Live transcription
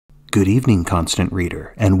Good evening, Constant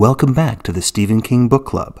Reader, and welcome back to the Stephen King Book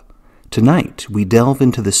Club. Tonight, we delve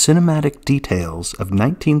into the cinematic details of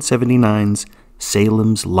 1979's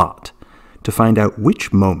Salem's Lot to find out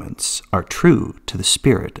which moments are true to the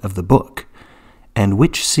spirit of the book and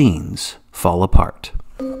which scenes fall apart.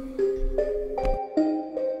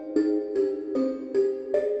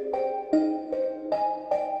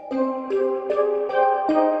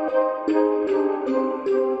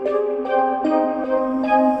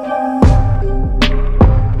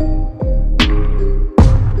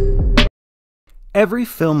 Every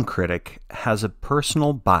film critic has a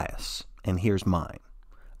personal bias, and here's mine.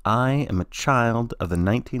 I am a child of the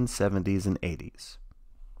 1970s and 80s.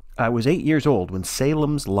 I was 8 years old when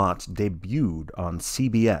Salem's Lot debuted on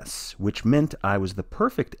CBS, which meant I was the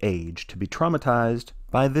perfect age to be traumatized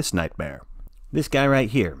by this nightmare. This guy right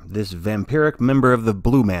here, this vampiric member of the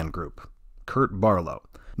Blue Man Group, Kurt Barlow.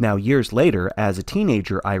 Now, years later, as a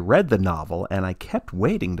teenager, I read the novel, and I kept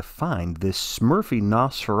waiting to find this Smurfy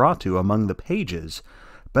Nosferatu among the pages.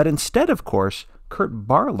 But instead, of course, Kurt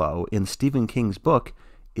Barlow in Stephen King's book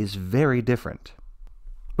is very different.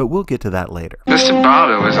 But we'll get to that later. Mr.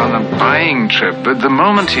 Barlow is on a buying trip, but the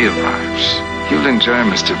moment he arrives, you'll enjoy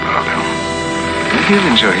Mr. Barlow. And he'll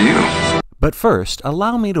enjoy you. But first,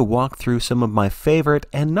 allow me to walk through some of my favorite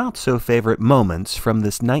and not-so-favorite moments from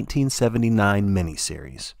this 1979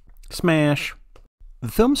 miniseries. Smash! The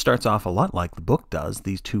film starts off a lot like the book does.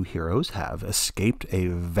 These two heroes have escaped a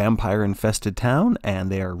vampire-infested town, and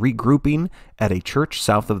they are regrouping at a church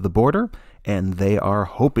south of the border, and they are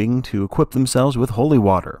hoping to equip themselves with holy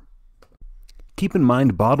water. Keep in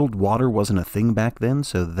mind, bottled water wasn't a thing back then,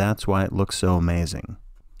 so that's why it looks so amazing.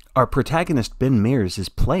 Our protagonist, Ben Mears, is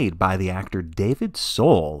played by the actor David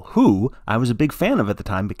Soul, who I was a big fan of at the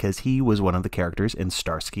time because he was one of the characters in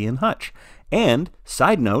Starsky and Hutch. And,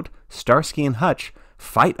 side note, Starsky and Hutch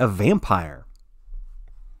fight a vampire.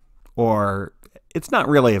 Or, it's not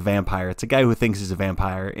really a vampire, it's a guy who thinks he's a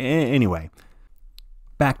vampire. Anyway,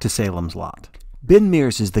 back to Salem's Lot. Ben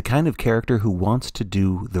Mears is the kind of character who wants to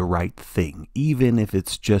do the right thing, even if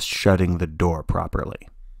it's just shutting the door properly.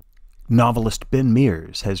 Novelist Ben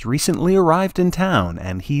Mears has recently arrived in town,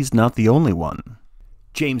 and he's not the only one.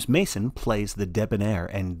 James Mason plays the debonair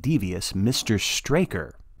and devious Mr.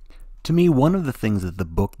 Straker. To me, one of the things that the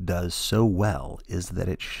book does so well is that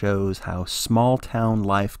it shows how small-town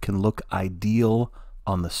life can look ideal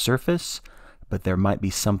on the surface, but there might be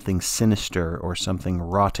something sinister or something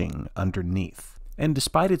rotting underneath. And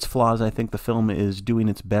despite its flaws, I think the film is doing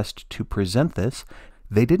its best to present this.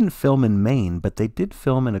 They didn't film in Maine, but they did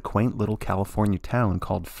film in a quaint little California town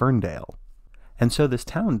called Ferndale. And so this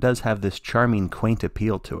town does have this charming, quaint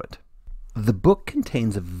appeal to it. The book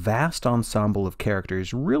contains a vast ensemble of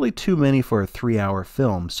characters, really too many for a 3-hour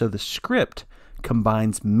film, so the script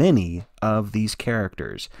combines many of these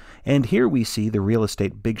characters. And here we see the real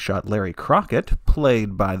estate big shot Larry Crockett,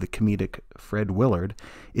 played by the comedic Fred Willard,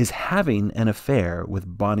 is having an affair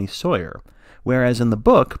with Bonnie Sawyer. Whereas in the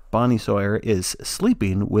book, Bonnie Sawyer is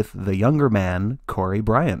sleeping with the younger man, Corey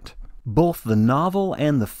Bryant. Both the novel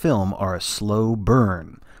and the film are a slow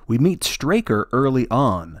burn. We meet Straker early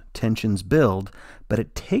on, tensions build, but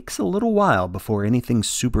it takes a little while before anything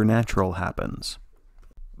supernatural happens.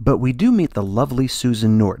 But we do meet the lovely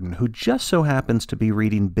Susan Norton, who just so happens to be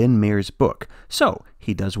reading Ben Mears' book, so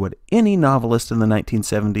he does what any novelist in the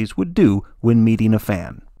 1970s would do when meeting a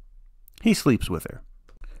fan. He sleeps with her.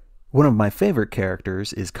 One of my favorite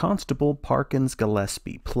characters is Constable Parkins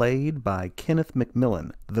Gillespie, played by Kenneth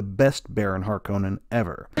McMillan, the best Baron Harkonnen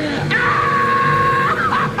ever.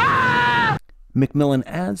 McMillan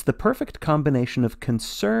adds the perfect combination of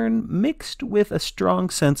concern mixed with a strong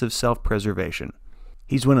sense of self-preservation.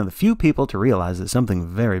 He's one of the few people to realize that something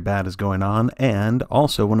very bad is going on, and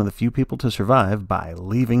also one of the few people to survive by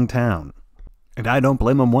leaving town. And I don't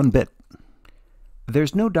blame him one bit.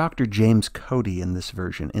 There's no Dr. James Cody in this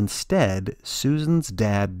version. Instead, Susan's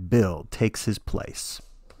dad, Bill, takes his place.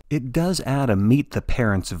 It does add a Meet the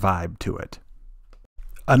Parents vibe to it.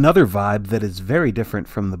 Another vibe that is very different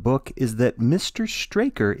from the book is that Mr.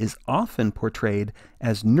 Straker is often portrayed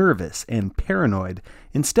as nervous and paranoid,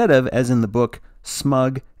 instead of, as in the book,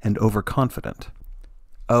 smug and overconfident.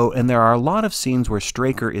 Oh, and there are a lot of scenes where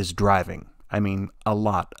Straker is driving. I mean, a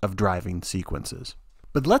lot of driving sequences.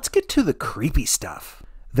 But let's get to the creepy stuff.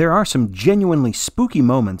 There are some genuinely spooky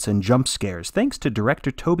moments and jump scares, thanks to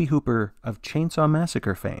director Tobe Hooper of Chainsaw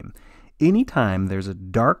Massacre fame. Anytime there's a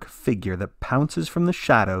dark figure that pounces from the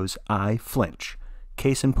shadows, I flinch.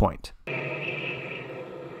 Case in point.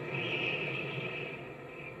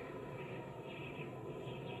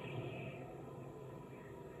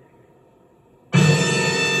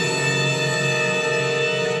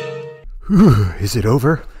 Is it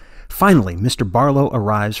over? Finally, Mr. Barlow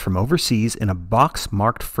arrives from overseas in a box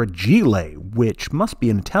marked fragile, which must be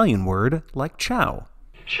an Italian word like ciao.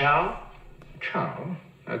 Ciao? Ciao?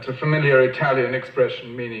 That's a familiar Italian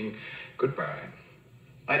expression meaning goodbye.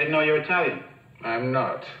 I didn't know you were Italian. I'm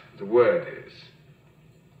not. The word is.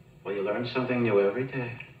 Well, you learn something new every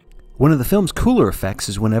day. One of the film's cooler effects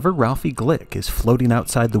is whenever Ralphie Glick is floating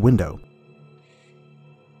outside the window.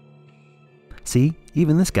 See,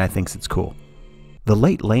 even this guy thinks it's cool. The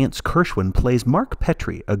late Lance Kirschwin plays Mark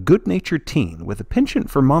Petrie, a good-natured teen with a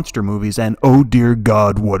penchant for monster movies and oh dear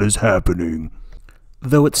God, what is happening?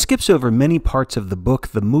 Though it skips over many parts of the book,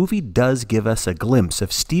 the movie does give us a glimpse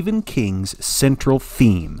of Stephen King's central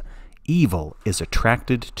theme. Evil is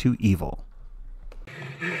attracted to evil.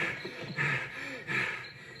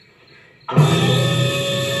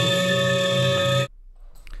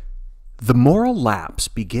 The moral lapse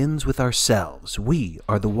begins with ourselves. We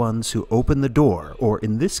are the ones who open the door, or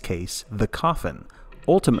in this case, the coffin.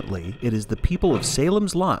 Ultimately, it is the people of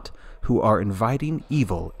Salem's Lot who are inviting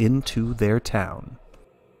evil into their town.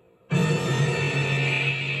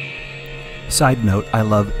 Side note, I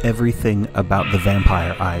love everything about the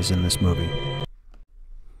vampire eyes in this movie.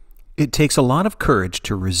 It takes a lot of courage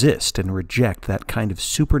to resist and reject that kind of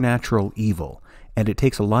supernatural evil. And it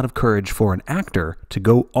takes a lot of courage for an actor to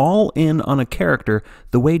go all in on a character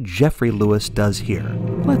the way Jeffrey Lewis does here.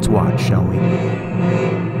 Let's watch, shall we?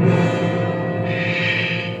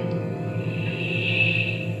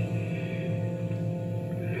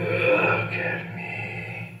 Look at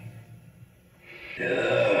me.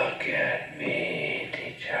 Look at me,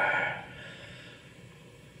 teacher.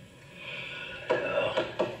 Look.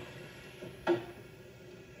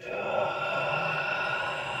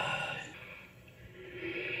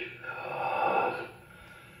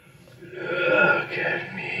 Look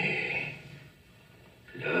at me.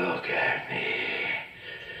 Look at me.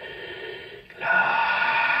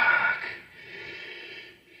 Look.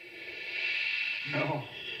 No.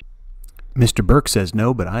 Mr. Burke says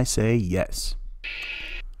no, but I say yes.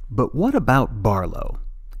 But what about Barlow?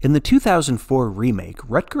 In the 2004 remake,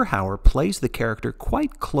 Rutger Hauer plays the character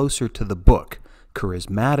quite closer to the book,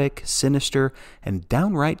 charismatic, sinister, and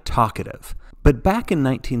downright talkative. But back in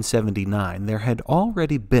 1979, there had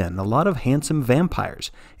already been a lot of handsome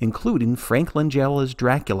vampires, including Frank Langella's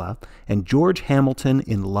Dracula and George Hamilton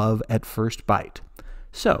in Love at First Bite.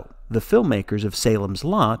 So, the filmmakers of Salem's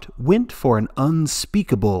Lot went for an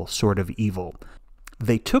unspeakable sort of evil.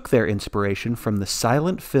 They took their inspiration from the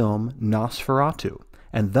silent film Nosferatu,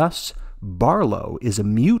 and thus Barlow is a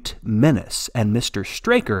mute menace, and Mr.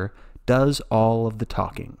 Straker does all of the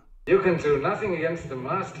talking. You can do nothing against the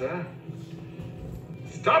master.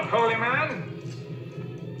 Stop, holy man!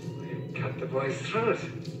 You cut the boy's throat.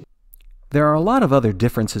 There are a lot of other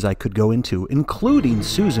differences I could go into, including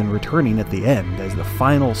Susan returning at the end as the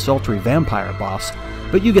final sultry vampire boss,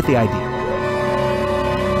 but you get the idea.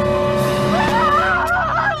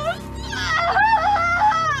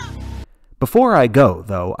 Before I go,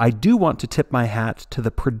 though, I do want to tip my hat to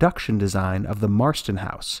the production design of the Marston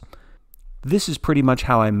House. This is pretty much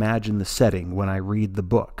how I imagine the setting when I read the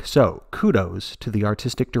book, so kudos to the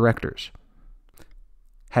artistic directors.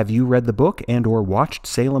 Have you read the book and or watched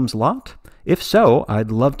Salem's Lot? If so, I'd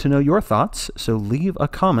love to know your thoughts, so leave a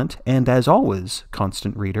comment, and as always,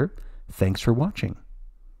 constant reader, thanks for watching.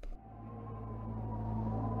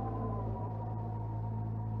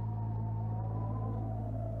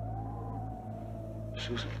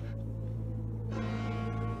 Susan.